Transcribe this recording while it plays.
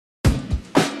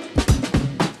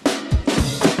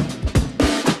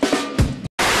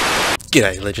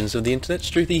G'day legends of the internet,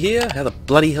 Struthy here. How the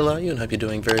bloody hell are you? And hope you're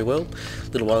doing very well. A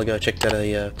little while ago I checked out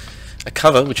a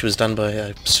cover which was done by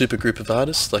a super group of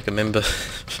artists, like a member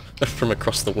from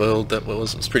across the world. It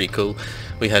was pretty cool.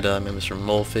 We had members from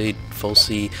Foloow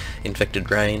Fallcie,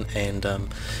 Infected Rain, and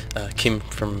Kim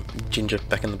from Ginger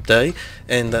back in the day,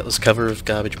 and that was a cover of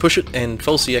Garbage Push It, and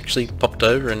Fallcie actually popped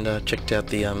over and checked out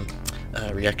the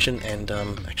reaction and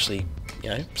actually, you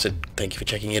know, said thank you for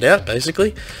checking it out,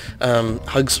 basically.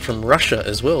 Hugs from Russia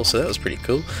as well, so that was pretty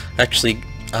cool. Actually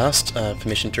asked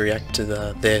permission to react to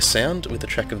their sound with a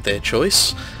track of their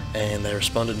choice, and they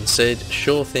responded and said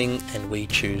sure thing, and we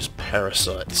choose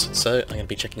Parasites. So I'm going to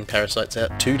be checking Parasites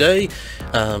out today.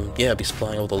 Yeah, I'll be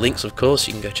supplying all the links, of course.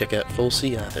 You can go check out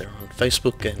Fallcie. They're on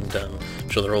Facebook, and I'm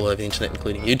sure they're all over the internet,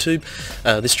 including YouTube.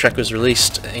 This track was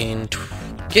released in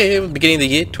beginning of the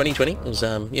year, 2020. It was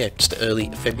yeah, just early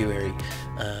February,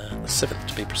 the 7th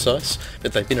to be precise.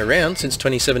 But they've been around since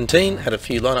 2017, had a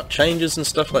few lineup changes and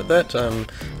stuff like that.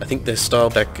 I think their style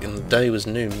back in the day was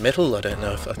new metal. I don't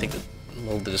know if, I think that,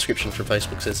 well, the description from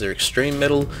Facebook says they're extreme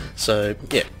metal. So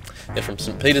yeah, they're from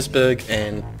St. Petersburg,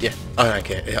 and yeah, I don't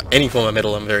care. Any form of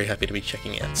metal I'm very happy to be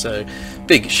checking out. So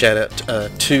big shout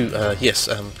out to yes,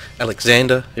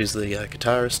 Alexander, who's the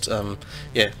guitarist.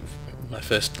 Yeah, my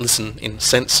first listen in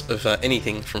sense of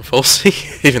anything from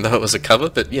Fallcie, even though it was a cover,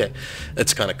 but yeah,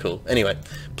 it's kind of cool. Anyway,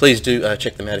 please do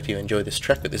check them out if you enjoy this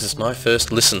track, but this is my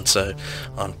first listen, so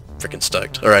I'm freaking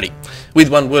stoked. Alrighty, with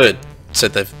one word,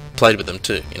 said they've played with them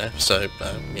too, you know, so,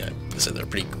 you know, they said they're a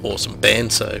pretty awesome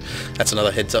band, so that's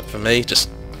another heads up for me. Just,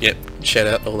 yeah, shout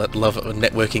out all that love of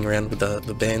networking around with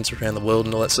the bands around the world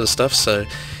and all that sort of stuff. So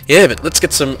yeah, but let's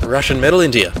get some Russian metal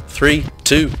into you. 3,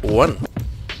 2, 1.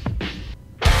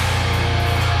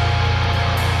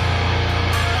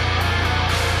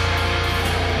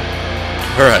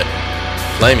 Alright,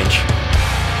 flamage.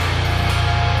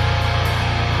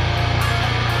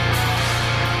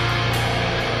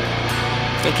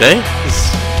 Okay, this is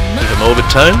a bit of a morbid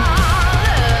tone.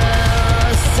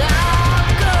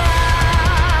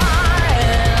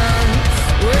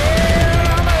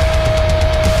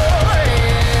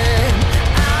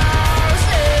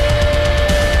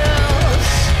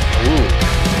 Ooh.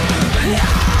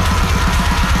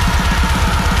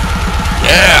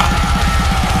 Yeah!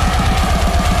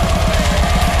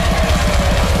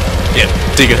 Yeah,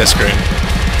 digging her scream.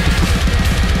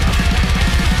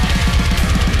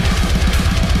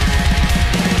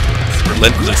 It's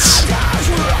relentless.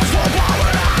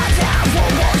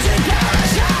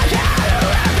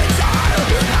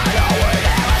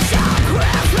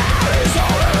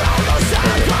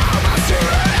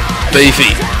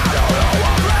 Beefy.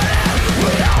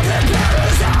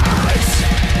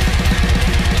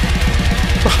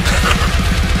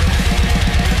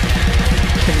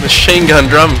 Machine gun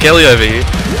drum Kelly over here.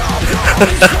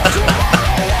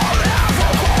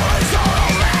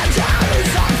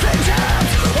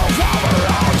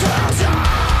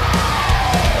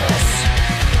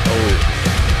 Oh,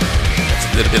 that's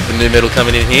a little bit of the new metal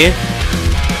coming in here,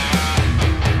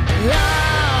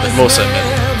 but more so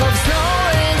metal.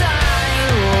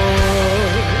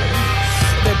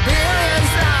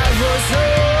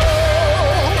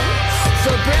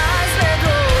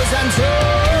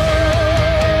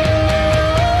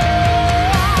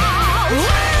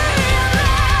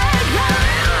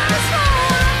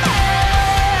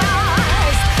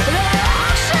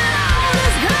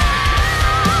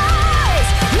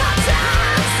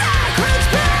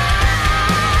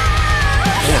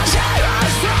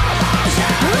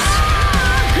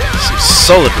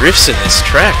 Solid riffs in this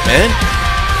track, man.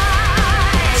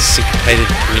 Syncopated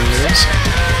windmills.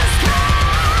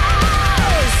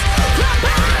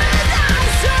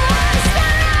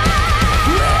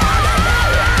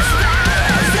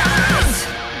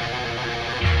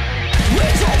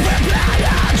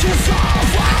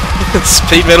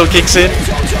 Speed metal kicks in.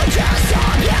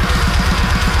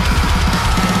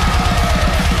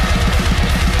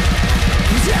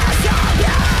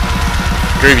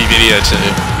 Groovy video too.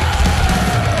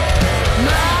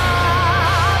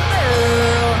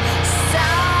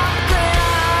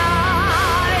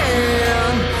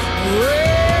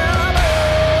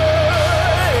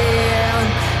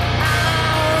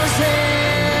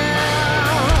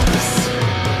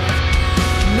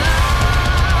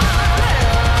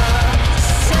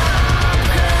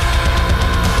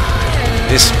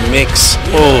 This mix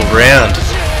all round,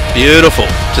 beautiful.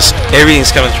 Just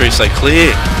everything's coming through so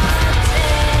clear.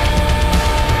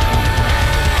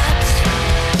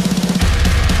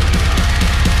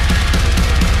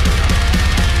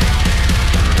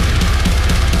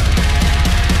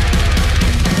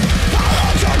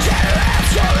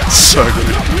 So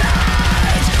good.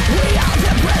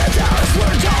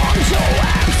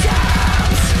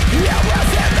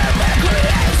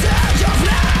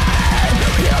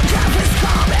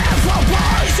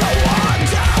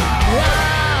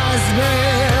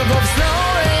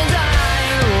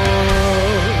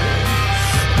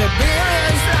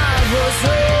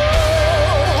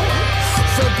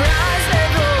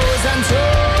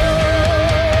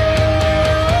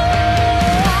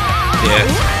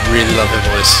 really love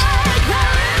her voice.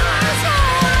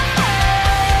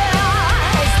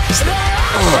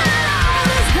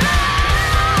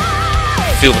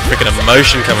 Feel the freaking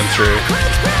emotion coming through.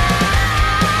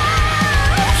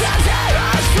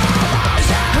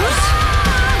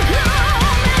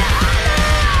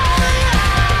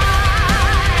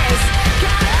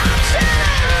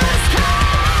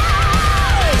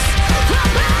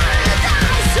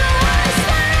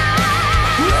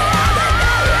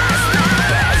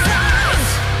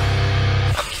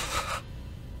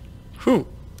 Whew.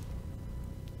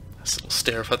 Nice little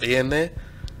stare off at the end there.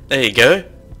 There you go.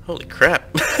 Holy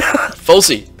crap.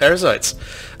 Fallcie, Parasites.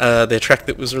 Their track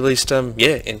that was released,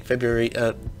 yeah, in February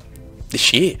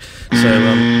this year. So,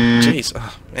 jeez,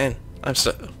 oh man, I'm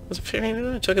so... Was it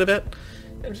February I'm talking about?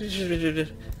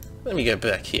 Let me go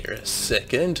back here a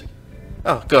second.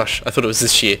 Oh gosh, I thought it was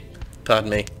this year. Pardon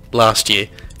me. Last year.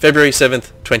 February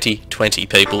 7th, 2020,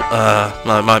 people.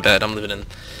 My bad, I'm living in...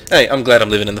 Hey, I'm glad I'm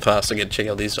living in the past. I get to check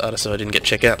out these artists I didn't get to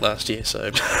check out last year,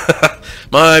 so...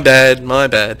 my bad, my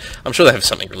bad. I'm sure they have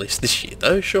something released this year,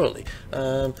 though, surely.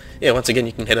 Yeah, once again,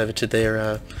 you can head over to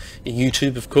their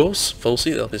YouTube, of course,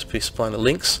 Fallcie. They'll just be supplying the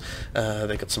links.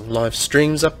 They've got some live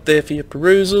streams up there for your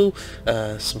perusal,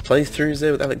 some playthroughs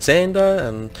there with Alexander,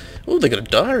 and... Oh, they got a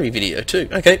diary video, too.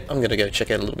 Okay, I'm going to go check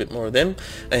out a little bit more of them,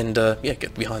 and, yeah,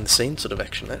 get behind-the-scenes sort of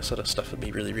action. That sort of stuff would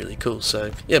be really, really cool.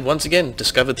 So, yeah, once again,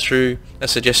 discovered through a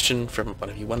suggestion from one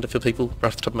of you wonderful people. Right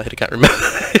off the top of my head, I can't remember.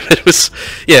 It was,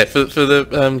 yeah, for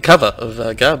the cover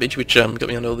of Garbage, which got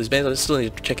me onto all these bands. I still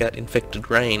need to check out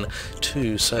Infected Rain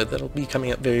too, so that'll be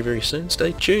coming up very, very soon.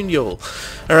 Stay tuned, y'all.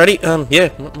 Alrighty, yeah,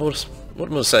 what more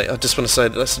to say? I just want to say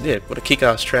that that's, yeah, what a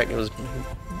kick-ass track. It was...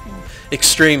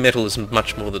 Extreme metal is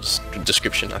much more the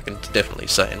description I can definitely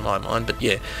say in my mind, but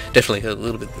yeah, definitely a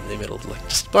little bit of new metal, like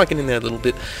just spiking in there a little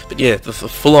bit. But yeah, the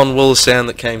full-on wall of sound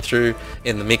that came through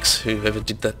in the mix, whoever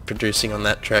did that producing on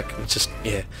that track, it's just,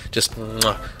 yeah, just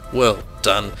mwah, well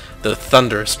done. The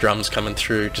thunderous drums coming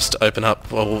through just to open up,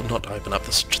 well, not to open up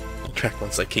the track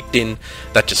once they kicked in,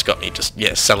 that just got me just,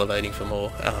 yeah, salivating for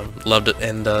more. Loved it,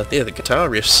 and yeah, the guitar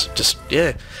riffs, just,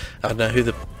 yeah, I don't know who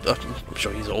the... I'm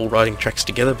sure he's all writing tracks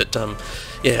together, but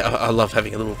yeah, I love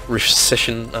having a little riff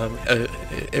session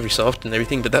every so often and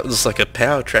everything, but that was like a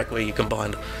power track where you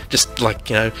combined just like,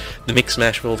 you know, the mix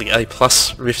mash of all the A+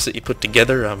 riffs that you put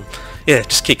together. Yeah,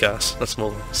 just kick ass, that's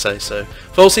more than I say. So,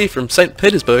 Fallcie from St.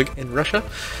 Petersburg in Russia,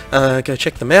 go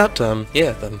check them out.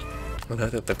 Yeah, I know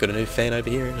that they've got a new fan over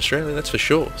here in Australia, that's for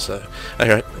sure. So,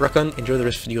 alright, rock on, enjoy the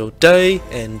rest of your day,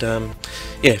 and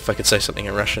yeah, if I could say something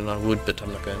in Russian I would, but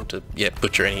I'm not going to, yeah,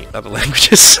 butcher any other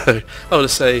languages, so I'll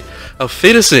just say Auf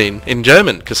Wiedersehen in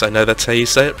German, because I know that's how you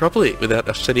say it properly, without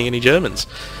upsetting any Germans.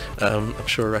 I'm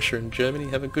sure Russia and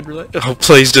Germany have a good relationship. Oh,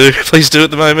 please do at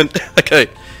the moment. Okay,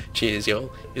 cheers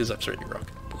y'all, here's Absolutely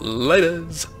Rock.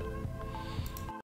 Laters!